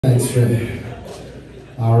Thanks, Trey.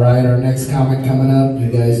 Alright, our next comic coming up. You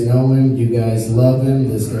guys know him, you guys love him.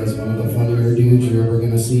 This guy's one of the funnier dudes you're ever going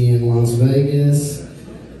to see in Las Vegas.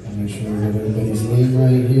 I'll make sure we have everybody's name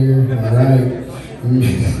right here. Alright.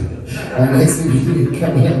 Our next comedian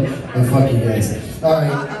coming up. Oh, fuck you guys.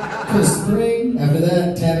 Alright, Chris Spring. After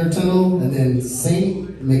that, Tanner Tunnel. And then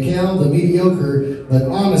St. Michael, the mediocre. But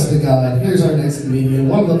honest to God, here's our next comedian.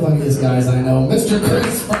 One of the funniest guys I know, Mr.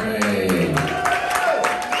 Chris Spring.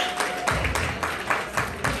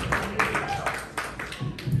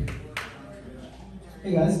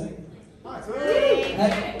 Hey guys. Hi.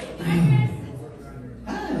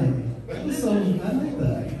 So, I like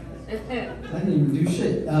that. I didn't even do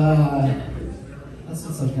shit. That's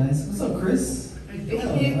what's up, guys. What's up, Chris?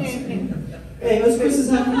 Hey, what's Chris is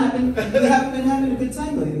having? We haven't been having a good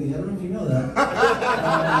time lately. I don't know if you know that.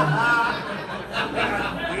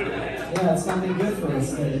 Yeah, it's not been good for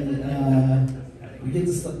us. We get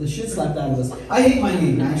the shit slapped out of us. I hate my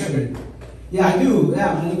name, actually. Yeah, I do.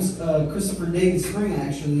 Yeah, my name's Christopher David Spring,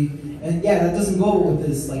 actually. And yeah, that doesn't go with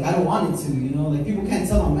this. Like, I don't want it to, you know? Like, people can't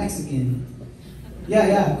tell I'm Mexican.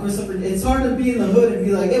 Yeah, Christopher. It's hard to be in the hood and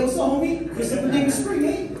be like, hey, what's up, homie? Christopher David Spring,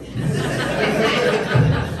 eh?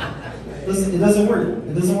 It doesn't work.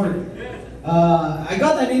 It doesn't work. I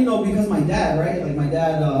got that name, though, because my dad, right? Like, my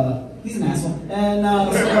dad, he's an asshole. And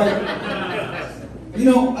so, like, you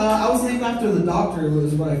know, I was named after the doctor,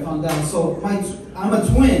 was what I found out. So, I'm a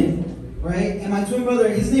twin. Right? And my twin brother,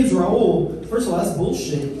 his name's Raul. First of all, that's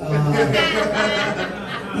bullshit. He got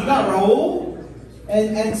Raul.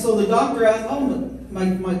 And so the doctor asked,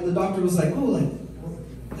 the doctor was like, oh,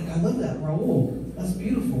 like I love that, Raul. That's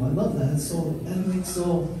beautiful. I love that. That makes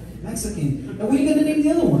so Mexican. And what are you going to name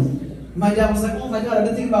the other one? My dad was like, oh my God, I've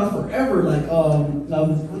been thinking about it forever. Like,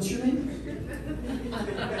 what's your name?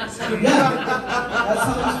 Yeah, that's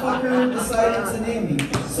how this fucker decided to name me.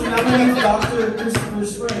 So now my name's Dr. Christopher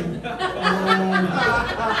Spring.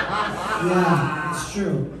 Yeah, it's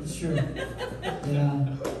true. It's true. Yeah.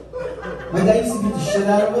 My dad used to beat the shit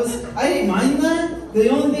out of us. I didn't mind that. The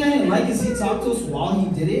only thing I didn't like is he talked to us while he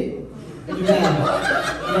did it. Yeah,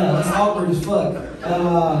 that's awkward as fuck.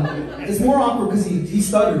 It's more awkward because he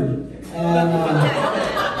stuttered. And,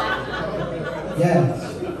 yeah.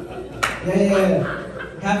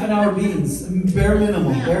 Half an hour beans, bare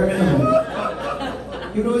minimum. He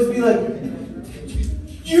would always be like,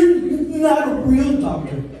 you're not a real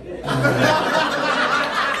doctor.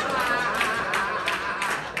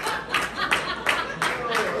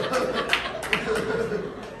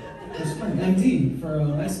 MD for a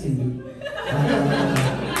Mexican dude.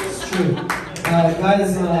 It's true.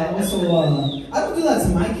 Guys, also, I don't do that to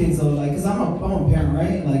my kids though, like, cause I'm a parent,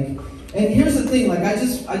 right? Like, and here's the thing, like, I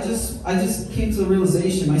just came to the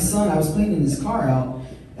realization, my son, I was cleaning his car out,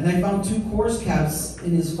 and I found 2 course caps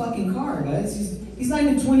in his fucking car, guys. He's not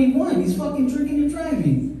even 21, he's fucking drinking and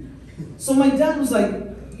driving. So my dad was like,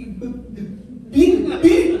 beat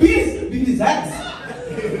his ass.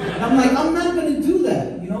 And I'm like, I'm not gonna do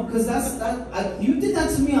that, you know, because you did that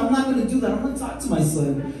to me, I'm not gonna do that, I'm gonna talk to my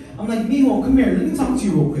son. I'm like, Mijo, come here, let me talk to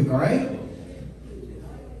you real quick, all right?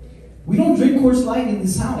 We don't drink Coors Light in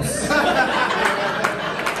this house.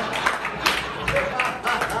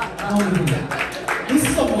 This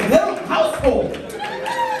is a model household.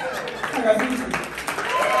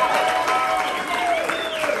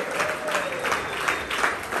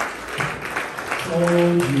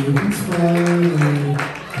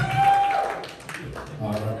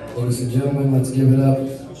 Alright, ladies and gentlemen, let's give it up.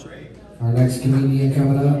 Our next comedian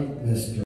coming up, Mr.